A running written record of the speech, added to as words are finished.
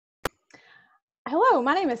Hello,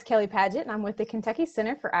 my name is Kelly Paget, and I'm with the Kentucky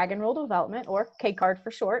Center for Ag and Rural Development, or KCARD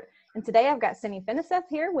for short. And today I've got Cindy Finiseth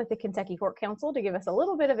here with the Kentucky Hort Council to give us a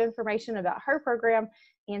little bit of information about her program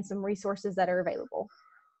and some resources that are available.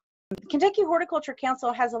 Kentucky Horticulture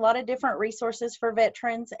Council has a lot of different resources for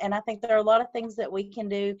veterans, and I think there are a lot of things that we can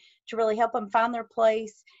do to really help them find their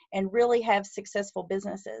place and really have successful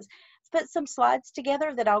businesses. I've put some slides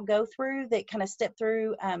together that I'll go through that kind of step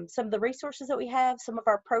through some of the resources that we have, some of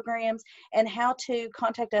our programs, and how to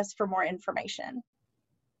contact us for more information.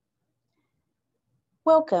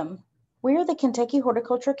 Welcome. We are the Kentucky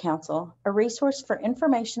Horticulture Council, a resource for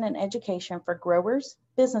information and education for growers,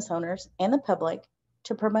 business owners, and the public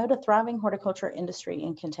to promote a thriving horticulture industry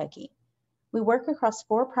in Kentucky. We work across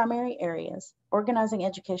 4 primary areas: organizing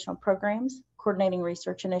educational programs, coordinating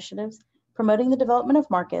research initiatives, promoting the development of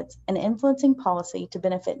markets, and influencing policy to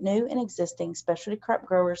benefit new and existing specialty crop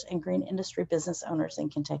growers and green industry business owners in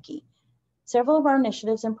Kentucky. Several of our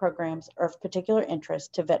initiatives and programs are of particular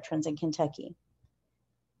interest to veterans in Kentucky.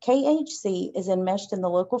 KHC is enmeshed in the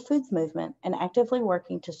local foods movement and actively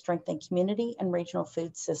working to strengthen community and regional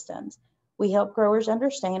food systems. We help growers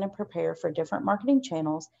understand and prepare for different marketing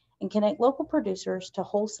channels and connect local producers to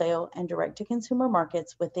wholesale and direct-to-consumer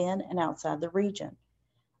markets within and outside the region.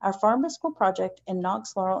 Our Farm to School project in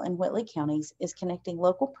Knox, Laurel, and Whitley counties is connecting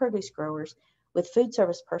local produce growers with food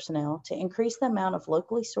service personnel to increase the amount of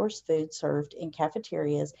locally sourced food served in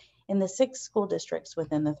cafeterias in the 6 school districts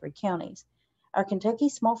within the 3 counties. Our Kentucky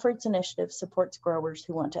Small Fruits Initiative supports growers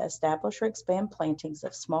who want to establish or expand plantings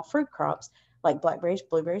of small fruit crops like blackberries,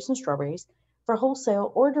 blueberries, and strawberries for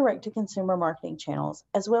wholesale or direct-to-consumer marketing channels,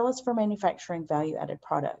 as well as for manufacturing value-added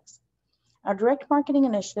products. Our direct marketing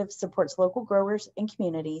initiative supports local growers and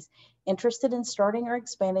communities interested in starting or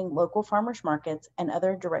expanding local farmers markets and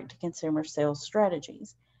other direct-to-consumer sales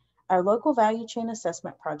strategies. Our local value chain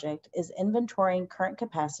assessment project is inventorying current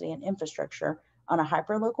capacity and infrastructure on a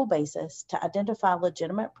hyper-local basis to identify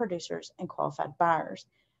legitimate producers and qualified buyers.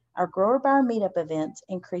 Our grower buyer meetup events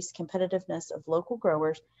increase competitiveness of local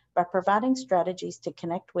growers by providing strategies to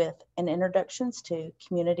connect with and introductions to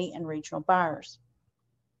community and regional buyers.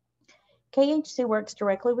 KHC works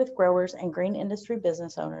directly with growers and green industry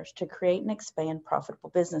business owners to create and expand profitable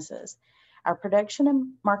businesses. Our production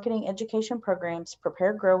and marketing education programs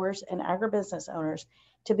prepare growers and agribusiness owners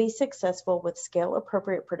to be successful with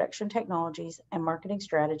scale-appropriate production technologies and marketing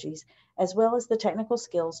strategies, as well as the technical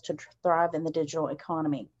skills to thrive in the digital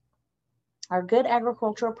economy. Our Good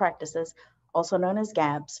Agricultural Practices, also known as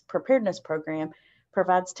GAPS, preparedness program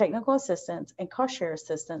provides technical assistance and cost share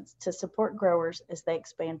assistance to support growers as they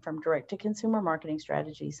expand from direct-to-consumer marketing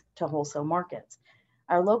strategies to wholesale markets.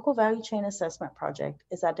 Our local value chain assessment project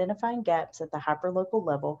is identifying gaps at the hyperlocal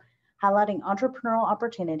level, highlighting entrepreneurial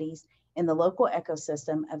opportunities in the local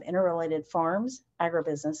ecosystem of interrelated farms,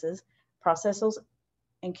 agribusinesses, processors,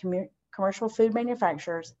 and commercial food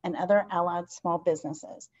manufacturers, and other allied small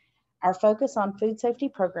businesses. Our focus on food safety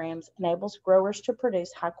programs enables growers to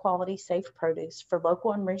produce high-quality, safe produce for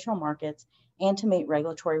local and regional markets and to meet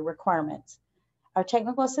regulatory requirements. Our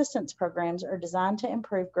technical assistance programs are designed to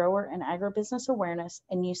improve grower and agribusiness awareness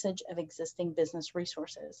and usage of existing business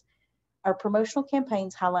resources. Our promotional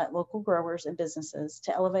campaigns highlight local growers and businesses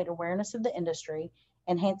to elevate awareness of the industry,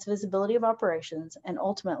 enhance visibility of operations, and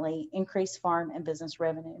ultimately increase farm and business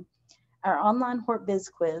revenue. Our online Hort Biz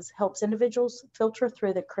Quiz helps individuals filter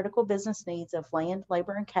through the critical business needs of land,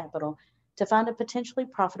 labor, and capital to find a potentially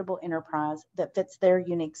profitable enterprise that fits their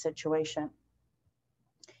unique situation.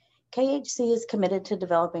 KHC is committed to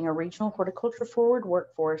developing a regional horticulture forward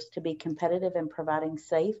workforce to be competitive in providing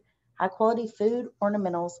safe, high-quality food,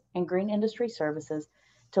 ornamentals, and green industry services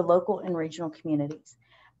to local and regional communities.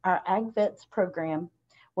 Our AgVets program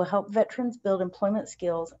will help veterans build employment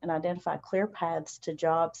skills and identify clear paths to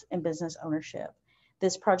jobs and business ownership.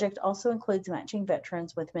 This project also includes matching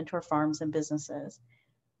veterans with mentor farms and businesses.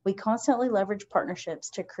 We constantly leverage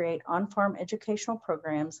partnerships to create on-farm educational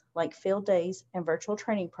programs like field days and virtual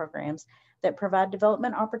training programs that provide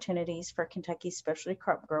development opportunities for Kentucky's specialty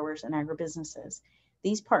crop growers and agribusinesses.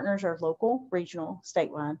 These partners are local, regional,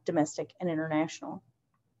 statewide, domestic, and international.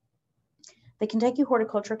 The Kentucky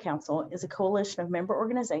Horticulture Council is a coalition of member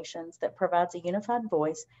organizations that provides a unified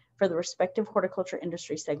voice for the respective horticulture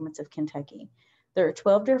industry segments of Kentucky. There are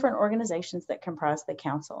 12 different organizations that comprise the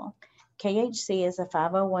council. KHC is a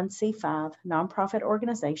 501c5 nonprofit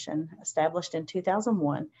organization established in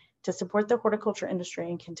 2001 to support the horticulture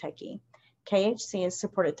industry in Kentucky. KHC is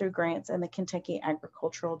supported through grants in the Kentucky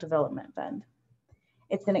Agricultural Development Fund.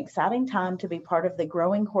 It's an exciting time to be part of the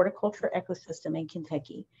growing horticulture ecosystem in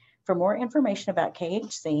Kentucky. For more information about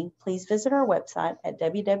KHC, please visit our website at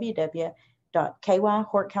www.khc.org.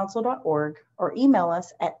 info@kyhortcouncil.org or email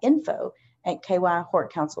us at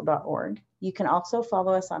info@kyhortcouncil.org. You can also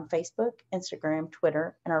follow us on Facebook, Instagram,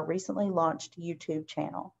 Twitter, and our recently launched YouTube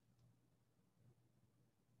channel.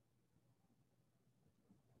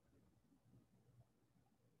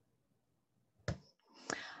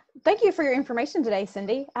 Thank you for your information today,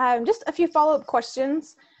 Cindy. Just a few follow-up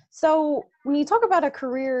questions. So when you talk about a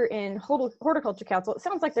career in Horticulture Council, it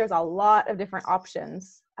sounds like there's a lot of different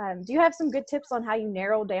options. Do you have some good tips on how you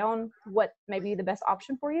narrow down what may be the best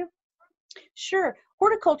option for you? Sure.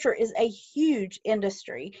 Horticulture is a huge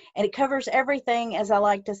industry, and it covers everything, as I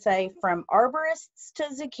like to say, from arborists to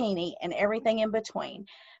zucchini and everything in between.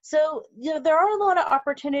 So, there are a lot of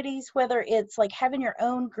opportunities, whether it's like having your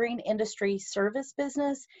own green industry service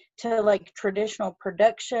business to like traditional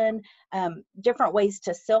production, different ways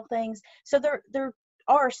to sell things. So there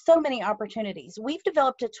are so many opportunities. We've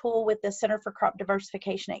developed a tool with the Center for Crop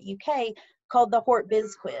Diversification at UK called the Hort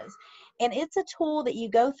Biz Quiz. And it's a tool that you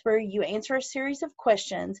go through, you answer a series of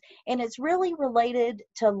questions, and it's really related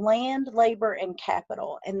to land, labor, and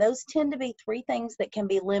capital. And those tend to be three things that can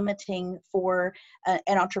be limiting for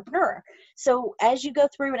an entrepreneur. So as you go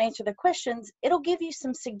through and answer the questions, it'll give you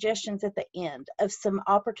some suggestions at the end of some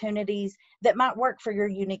opportunities that might work for your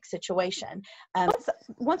unique situation.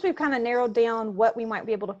 Once we've kind of narrowed down what we might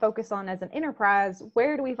be able to focus on as an enterprise,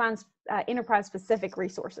 where do we find enterprise-specific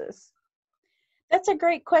resources? That's a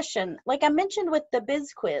great question. Like I mentioned with the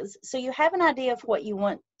Biz Quiz, so you have an idea of what you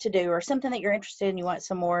want to do or something that you're interested in, you want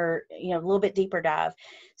some more, a little bit deeper dive.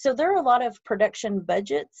 So there are a lot of production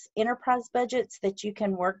budgets, enterprise budgets that you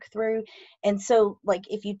can work through. And so like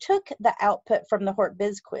if you took the output from the Hort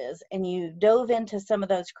Biz Quiz and you dove into some of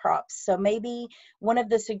those crops, so maybe one of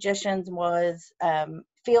the suggestions was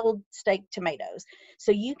field stake tomatoes.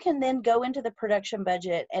 So you can then go into the production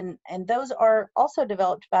budget, and those are also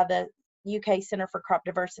developed by the UK Center for Crop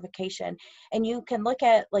Diversification, and you can look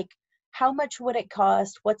at like how much would it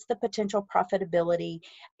cost, what's the potential profitability,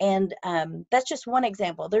 and that's just one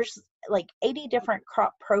example. There's like 80 different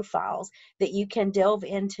crop profiles that you can delve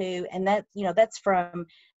into, and that that's from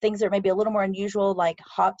things that may be a little more unusual like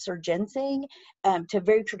hops or ginseng to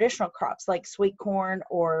very traditional crops like sweet corn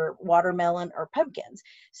or watermelon or pumpkins.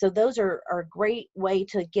 So those are a great way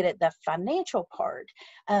to get at the financial part.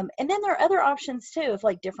 And then there are other options too of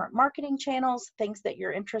like different marketing channels, things that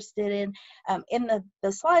you're interested in. In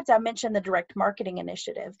the slides, I mentioned the direct marketing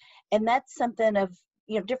initiative, and that's something of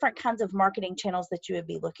different kinds of marketing channels that you would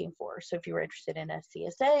be looking for. So if you were interested in a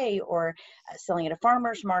CSA or selling at a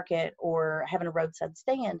farmer's market or having a roadside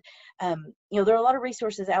stand, there are a lot of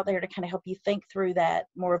resources out there to kind of help you think through that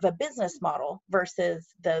more of a business model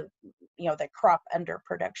versus the crop under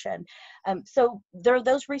production. So there are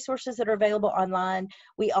those resources that are available online.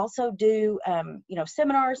 We also do,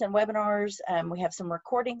 seminars and webinars. We have some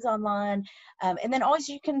recordings online. And then always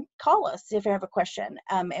you can call us if you have a question,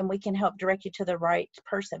 and we can help direct you to the right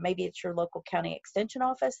person. Maybe it's your local county extension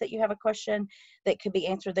office that you have a question that could be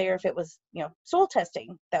answered there. If it was, soil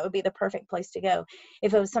testing, that would be the perfect place to go.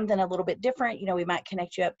 If it was something a little bit different, we might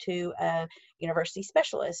connect you up to a university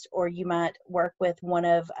specialist, or you might work with one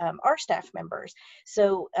of our staff members.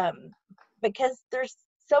 So because there's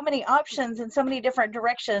so many options and so many different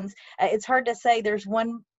directions, it's hard to say there's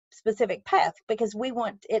one specific path because we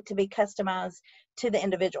want it to be customized to the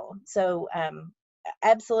individual. So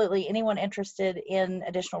absolutely, anyone interested in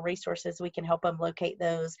additional resources, we can help them locate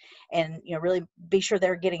those and really be sure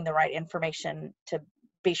they're getting the right information to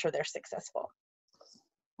be sure they're successful.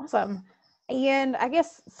 Awesome. And I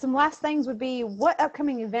guess some last things would be, what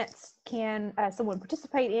upcoming events can someone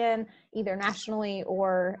participate in, either nationally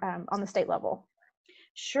or on the state level?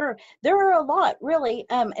 Sure. There are a lot, really.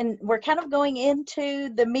 And we're kind of going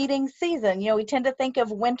into the meeting season. We tend to think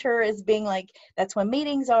of winter as being like, that's when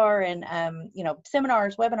meetings are and,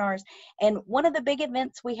 seminars, webinars. And one of the big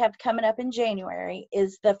events we have coming up in January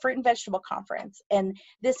is the Fruit and Vegetable Conference. And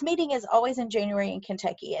this meeting is always in January in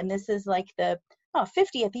Kentucky. And this is like the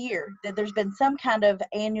 50th year that there's been some kind of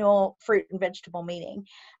annual fruit and vegetable meeting.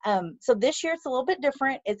 So this year it's a little bit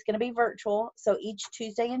different. It's going to be virtual. So each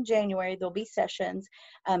Tuesday in January, there'll be sessions.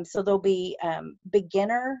 So there'll be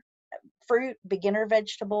beginner fruit, beginner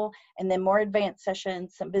vegetable, and then more advanced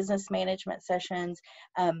sessions, some business management sessions.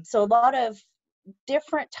 So a lot of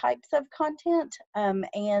different types of content,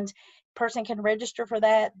 and person can register for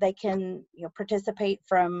that. They can participate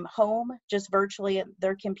from home, just virtually at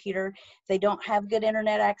their computer. If they don't have good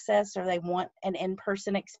internet access or they want an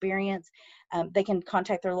in-person experience, they can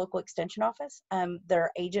contact their local extension office.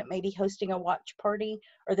 Their agent may be hosting a watch party,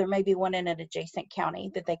 or there may be one in an adjacent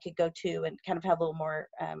county that they could go to and kind of have a little more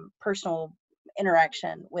personal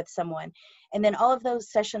interaction with someone. And then all of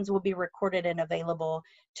those sessions will be recorded and available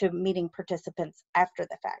to meeting participants after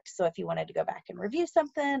the fact. So if you wanted to go back and review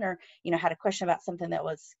something, or had a question about something that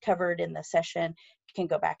was covered in the session, you can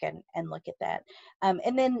go back and look at that.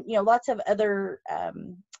 And then lots of other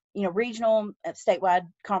regional, statewide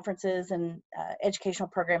conferences and educational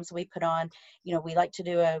programs we put on. We like to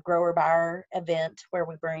do a grower buyer event where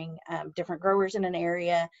we bring different growers in an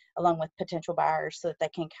area along with potential buyers, so that they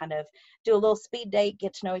can kind of do a little speed date,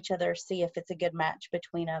 get to know each other, see if it's a good match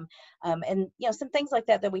between them, and some things like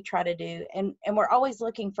that we try to do. And we're always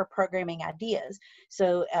looking for programming ideas.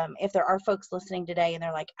 So if there are folks listening today and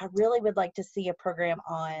they're like, I really would like to see a program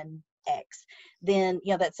on X, then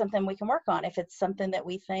that's something we can work on. If it's something that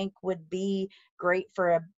we think would be great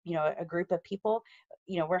for a group of people,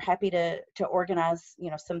 we're happy to organize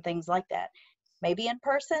some things like that. Maybe in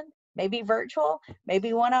person, maybe virtual,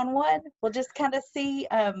 maybe one-on-one. We'll just kind of see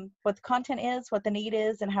what the content is, what the need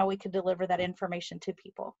is, and how we could deliver that information to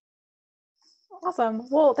people. Awesome.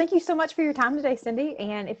 Well, thank you so much for your time today, Cindy.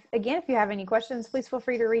 And if you have any questions, please feel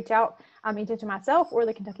free to reach out either to myself or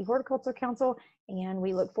the Kentucky Horticulture Council, and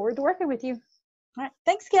we look forward to working with you. All right.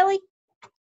 Thanks, Kelly.